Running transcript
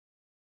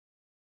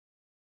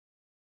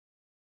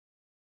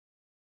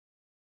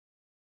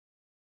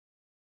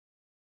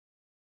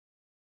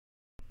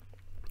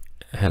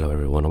Hello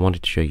everyone, I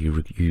wanted to show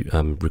you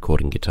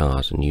recording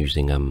guitars and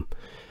using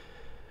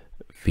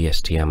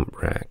VST Amp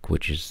Rack,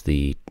 which is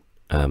the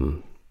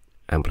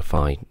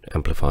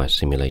amplifier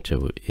simulator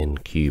in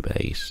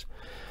Cubase.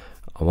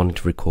 I wanted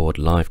to record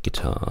live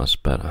guitars,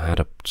 but I had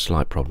a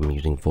slight problem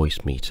using Voice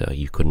Meter.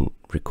 You couldn't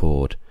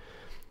record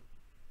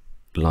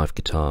live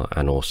guitar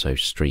and also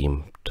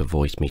stream to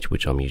Voice Meter,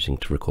 which I'm using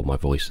to record my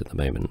voice at the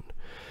moment.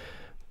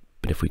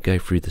 But if we go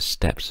through the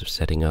steps of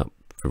setting up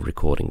for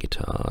recording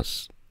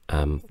guitars,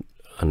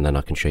 and then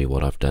I can show you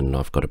what I've done.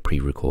 I've got a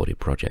pre-recorded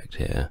project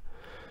here.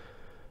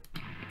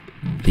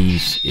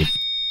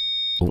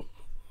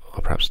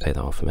 I'll perhaps take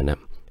that off a minute.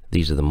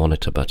 These are the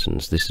monitor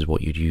buttons. This is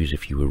what you'd use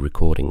if you were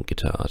recording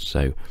guitars.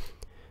 So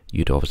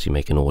you'd obviously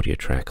make an audio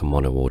track, a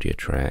mono audio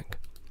track,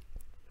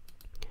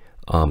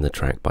 arm the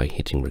track by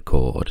hitting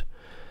record.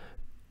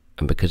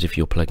 And because if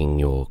you're plugging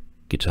your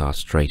guitar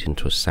straight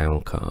into a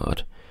sound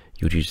card,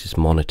 you'd use this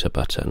monitor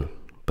button.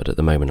 But at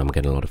the moment I'm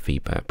getting a lot of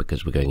feedback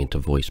because we're going into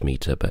Voice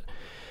Meter, but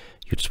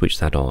you'd switch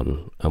that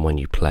on, and when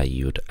you play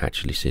you'd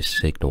actually see a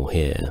signal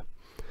here.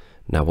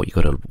 Now what you've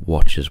got to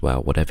watch as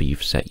well, whatever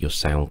you've set your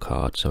sound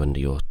card, so under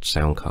your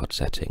sound card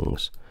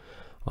settings,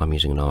 I'm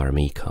using an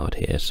RME card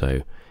here,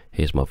 so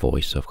here's my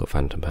voice, so I've got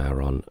phantom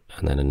power on,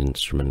 and then an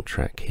instrument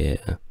track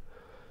here.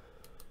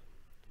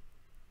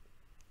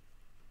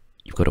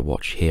 You've got to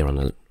watch here on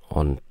the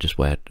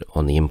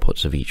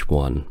inputs of each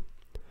one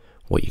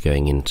what you're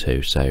going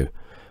into. So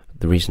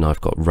the reason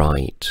I've got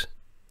right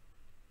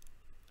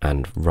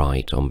and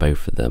right on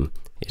both of them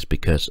is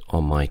because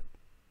on my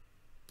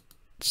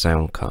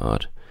sound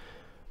card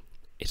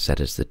it's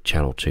set as the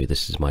channel 2.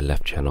 This is my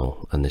left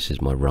channel and this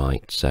is my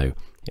right, so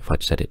if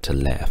I'd set it to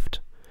left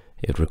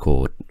it would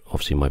record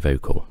obviously my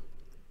vocal.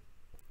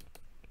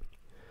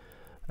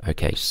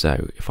 Okay,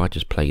 so if I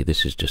just play,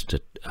 this is just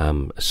a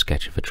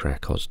sketch of a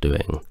track I was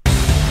doing.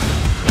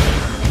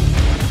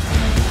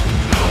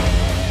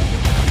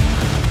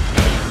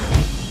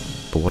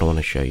 But what I want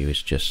to show you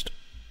is just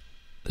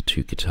the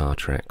two guitar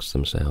tracks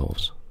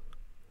themselves.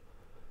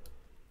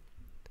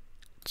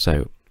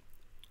 So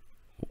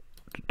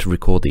to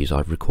record these,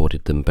 I've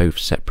recorded them both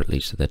separately,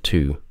 so they're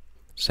two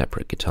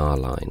separate guitar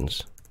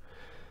lines.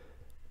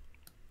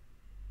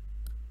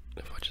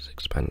 If I just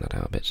expand that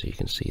out a bit so you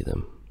can see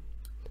them.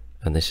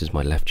 And this is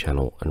my left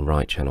channel and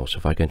right channel, so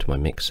if I go into my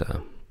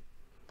mixer,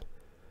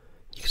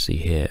 you can see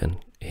here, and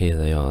here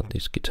they are,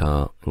 this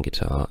guitar, and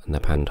they're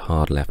panned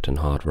hard left and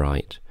hard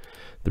right.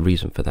 The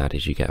reason for that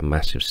is you get a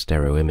massive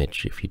stereo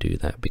image if you do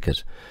that,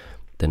 because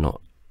they're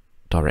not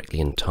directly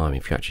in time.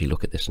 If you actually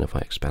look at this, and if I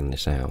expand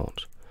this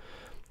out,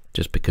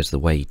 just because the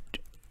way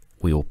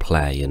we all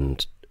play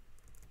and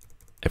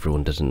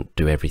everyone doesn't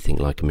do everything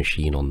like a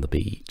machine on the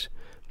beat,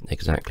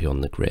 exactly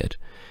on the grid,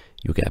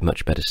 you'll get a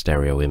much better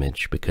stereo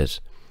image because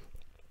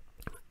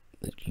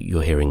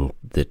you're hearing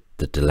the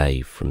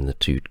delay from the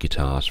two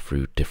guitars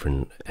through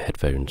different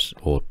headphones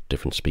or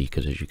different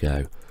speakers as you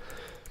go.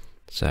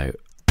 So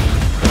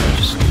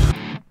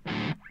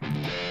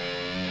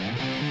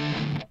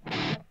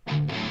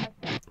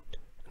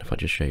if I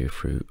just show you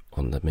through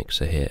on the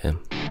mixer here,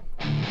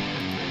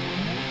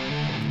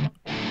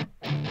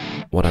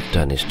 what I've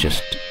done is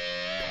just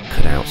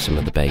cut out some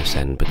of the bass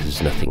end because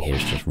there's nothing here,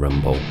 it's just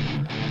rumble.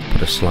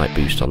 Put a slight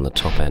boost on the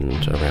top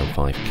end around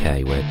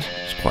 5k where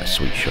it's quite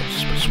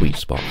a sweet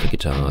spot for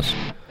guitars.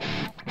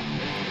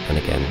 And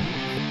again,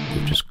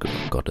 we've just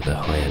got the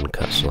high end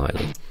cut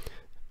slightly.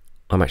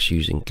 I'm actually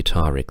using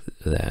Guitar Rig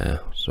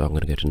there, so I'm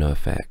going to go to no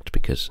effect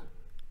because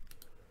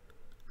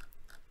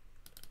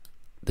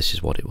this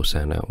is what it will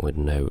sound out with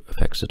no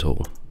effects at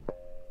all.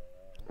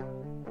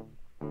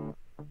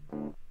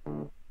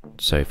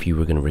 So if you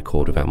were going to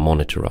record without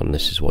monitor on,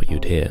 this is what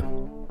you'd hear.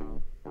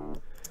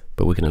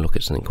 But we're going to look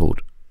at something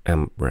called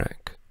Amp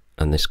Rack,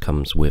 and this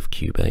comes with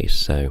Cubase,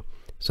 so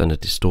it's under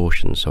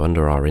distortion. So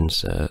under our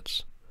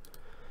inserts,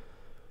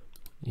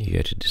 you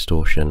go to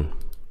distortion,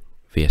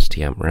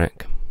 VST Amp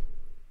Rack,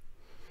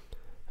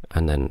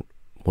 and then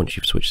once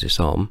you've switched this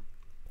on,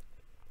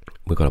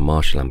 we've got a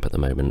Marshall amp at the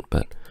moment,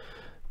 but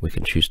we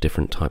can choose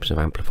different types of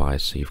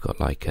amplifiers. So you've got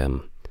like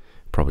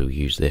probably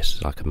use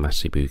this like a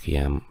Boogie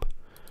amp,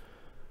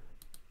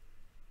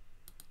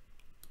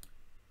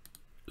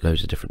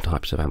 loads of different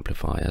types of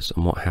amplifiers.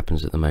 And what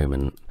happens at the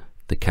moment,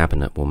 the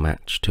cabinet will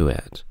match to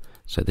it.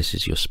 So this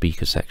is your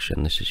speaker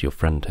section, this is your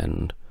front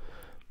end,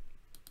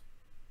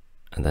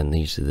 and then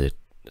these are the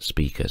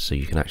speakers. So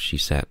you can actually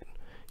set,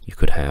 you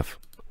could have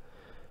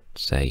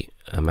say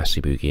a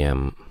Boogie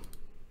amp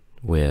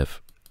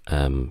with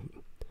a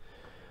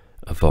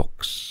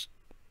Vox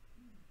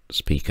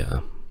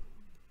speaker.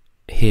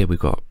 Here we've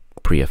got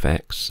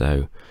pre-effects,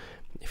 so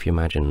if you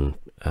imagine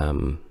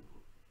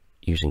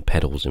using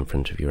pedals in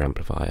front of your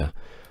amplifier,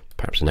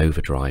 perhaps an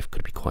overdrive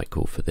could be quite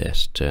cool for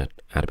this to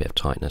add a bit of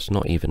tightness,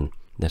 not even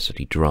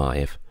necessarily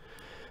drive,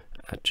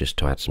 just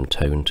to add some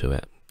tone to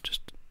it,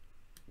 just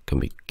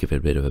give it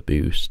a bit of a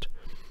boost.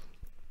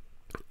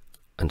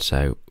 And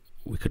so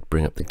we could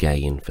bring up the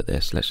gain for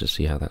this. Let's just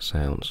see how that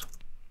sounds.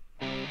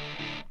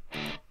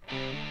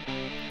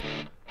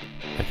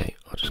 Okay,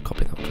 I'll just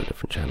copy that to a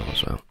different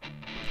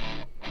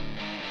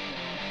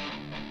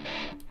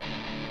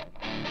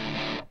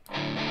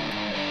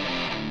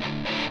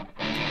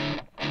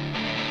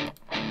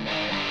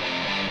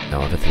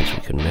Now other things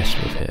we can mess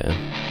with here,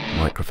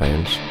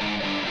 microphones.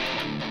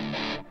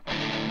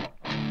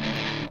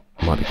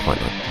 Might be quite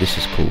nice. This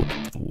is called,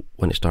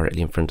 when it's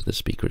directly in front of the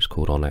speaker, it's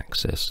called on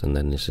axis, and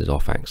then this is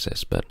off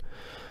axis, but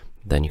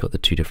then you've got the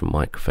two different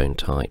microphone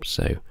types.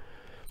 So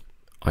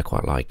I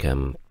quite like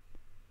a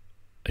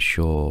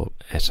Shure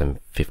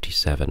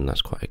SM57,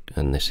 that's quite,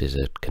 and this is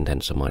a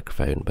condenser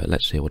microphone, but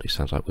let's see what it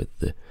sounds like with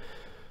the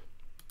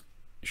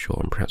Shure,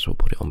 and perhaps we'll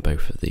put it on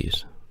both of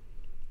these.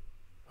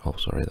 Oh,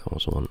 sorry, that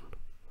was one.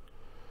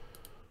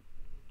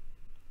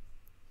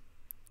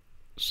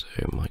 So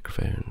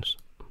microphones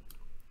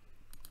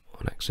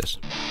on axis.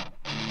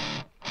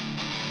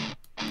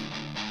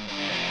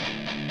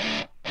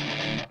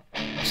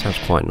 It sounds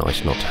quite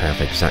nice not to have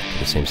exactly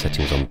the same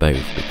settings on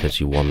both, because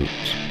you want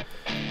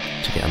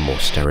to get a more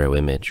stereo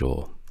image,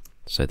 or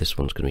so this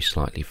one's going to be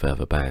slightly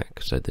further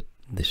back, so that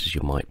this is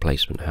your mic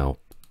placement, how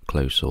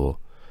close or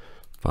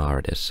far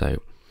it is. So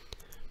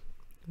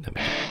let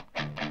me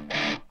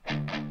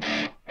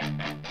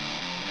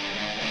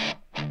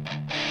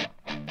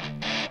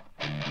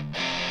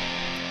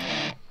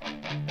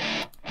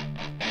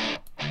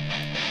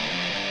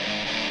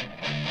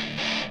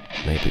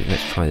maybe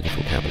let's try the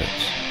different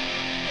cabinets.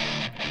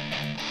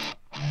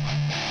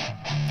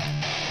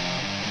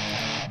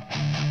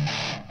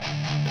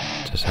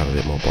 Just have a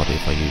bit more body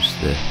if I use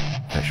the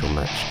actual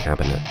match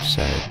cabinet.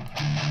 So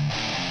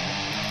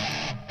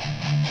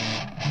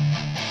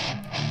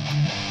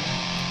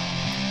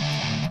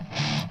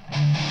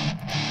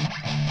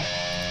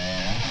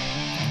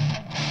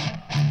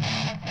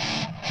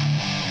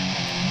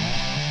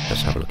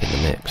let's have a look in the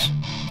mix.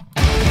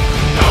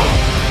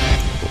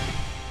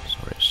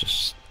 Sorry, it's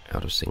just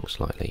out of sync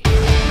slightly.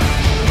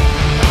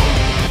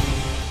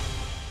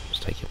 Let's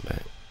take it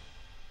back.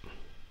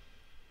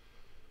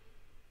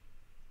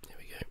 There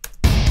we go.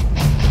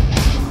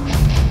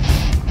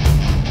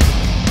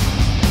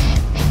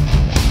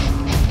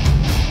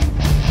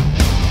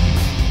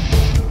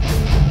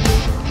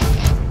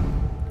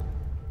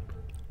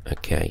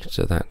 Okay,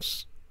 so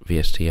that's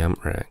VST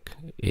amp rack.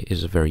 It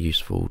is a very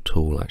useful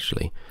tool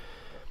actually.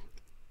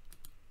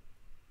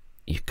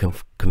 Your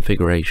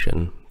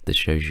configuration, this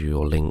shows you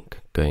your link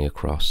going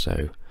across,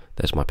 so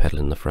there's my pedal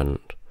in the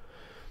front,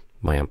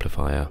 my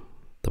amplifier,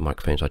 the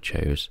microphones I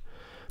chose.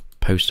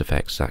 Post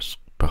effects, that's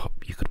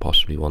you could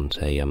possibly want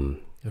a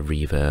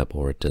reverb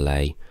or a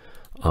delay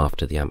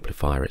after the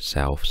amplifier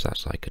itself, so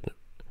that's like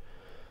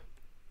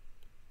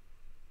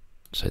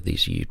so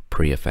these are your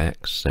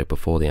pre-effects, so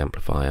before the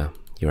amplifier,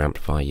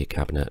 your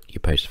cabinet,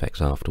 your post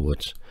effects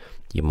afterwards,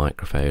 your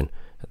microphone.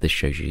 This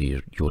shows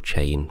you your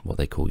chain, what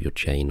they call your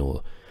chain,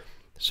 or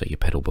so your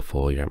pedal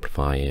before your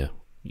amplifier,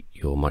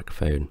 your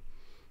microphone,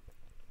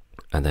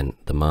 and then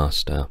the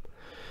master.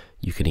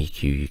 You can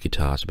EQ your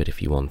guitars a bit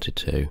if you wanted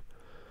to.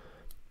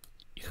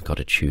 You've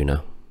got a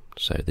tuner,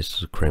 so this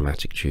is a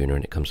chromatic tuner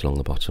and it comes along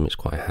the bottom. It's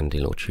quite a handy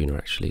little tuner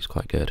actually, it's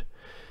quite good.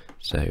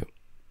 So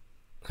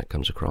that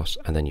comes across,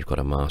 and then you've got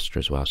a master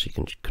as well, so you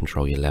can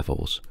control your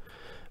levels.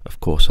 Of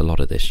course, a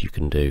lot of this you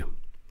can do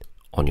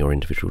on your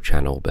individual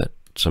channel, but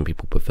some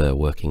people prefer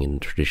working in the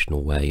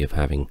traditional way of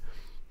having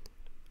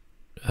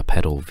a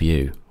pedal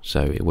view,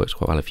 so it works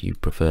quite well if you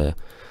prefer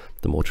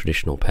the more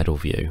traditional pedal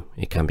view.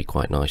 It can be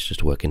quite nice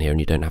just to work in here and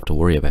you don't have to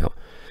worry about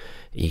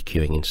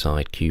EQing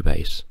inside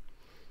Cubase.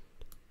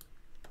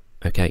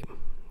 Okay,